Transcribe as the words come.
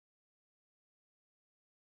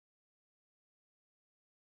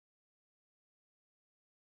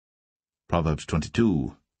Proverbs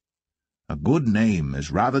 22. A good name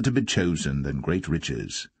is rather to be chosen than great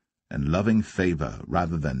riches, and loving favour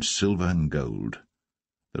rather than silver and gold.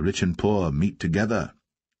 The rich and poor meet together.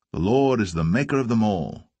 The Lord is the maker of them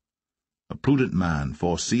all. A prudent man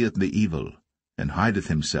foreseeth the evil, and hideth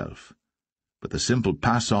himself, but the simple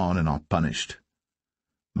pass on and are punished.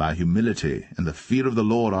 By humility and the fear of the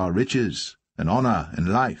Lord are riches, and honour, and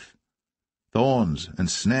life. Thorns and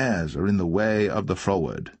snares are in the way of the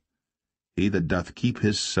froward. He that doth keep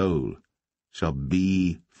his soul shall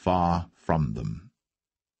be far from them.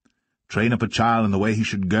 Train up a child in the way he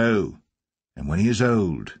should go, and when he is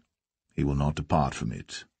old, he will not depart from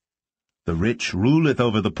it. The rich ruleth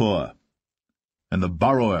over the poor, and the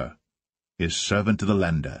borrower is servant to the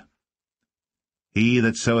lender. He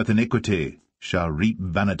that soweth iniquity shall reap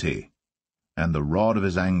vanity, and the rod of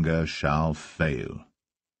his anger shall fail.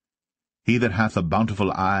 He that hath a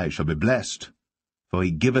bountiful eye shall be blessed, for he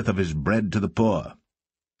giveth of his bread to the poor.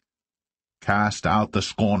 Cast out the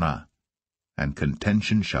scorner, and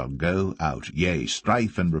contention shall go out, yea,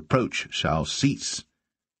 strife and reproach shall cease.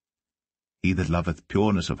 He that loveth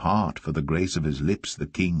pureness of heart, for the grace of his lips the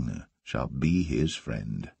king shall be his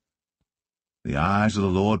friend. The eyes of the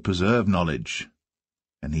Lord preserve knowledge,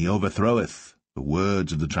 and he overthroweth the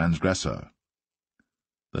words of the transgressor.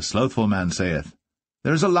 The slothful man saith,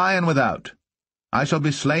 There is a lion without. I shall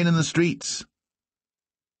be slain in the streets.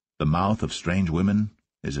 The mouth of strange women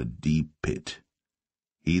is a deep pit.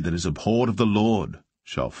 He that is abhorred of the Lord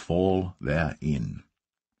shall fall therein.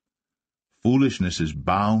 Foolishness is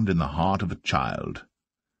bound in the heart of a child,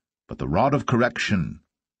 but the rod of correction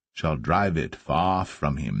shall drive it far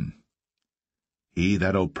from him. He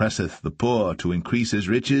that oppresseth the poor to increase his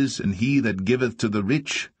riches, and he that giveth to the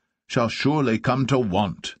rich shall surely come to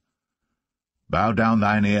want. Bow down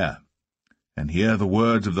thine ear, and hear the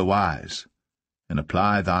words of the wise, and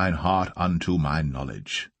apply thine heart unto my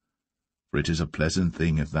knowledge. For it is a pleasant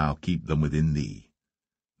thing if thou keep them within thee.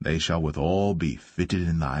 They shall withal be fitted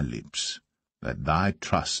in thy lips, that thy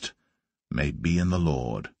trust may be in the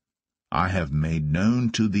Lord. I have made known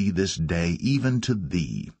to thee this day, even to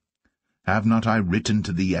thee. Have not I written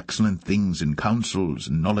to thee excellent things in counsels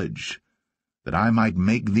and knowledge, that I might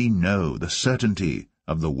make thee know the certainty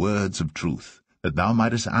of the words of truth, that thou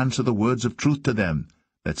mightest answer the words of truth to them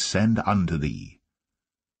that send unto thee?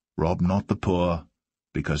 Rob not the poor,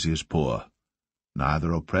 because he is poor,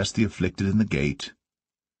 neither oppress the afflicted in the gate.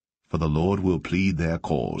 For the Lord will plead their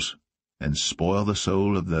cause, and spoil the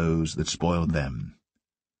soul of those that spoil them.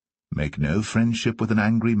 Make no friendship with an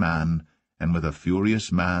angry man, and with a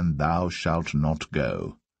furious man thou shalt not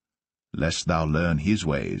go, lest thou learn his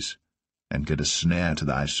ways, and get a snare to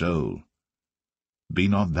thy soul. Be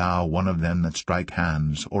not thou one of them that strike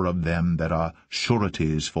hands, or of them that are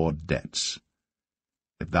sureties for debts.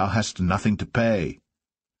 If thou hast nothing to pay,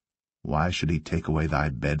 why should he take away thy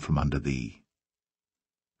bed from under thee?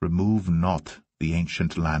 Remove not the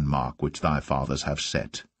ancient landmark which thy fathers have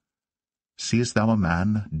set. Seest thou a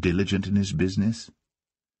man diligent in his business?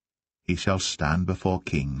 He shall stand before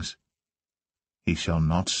kings. He shall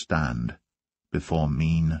not stand before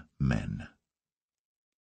mean men.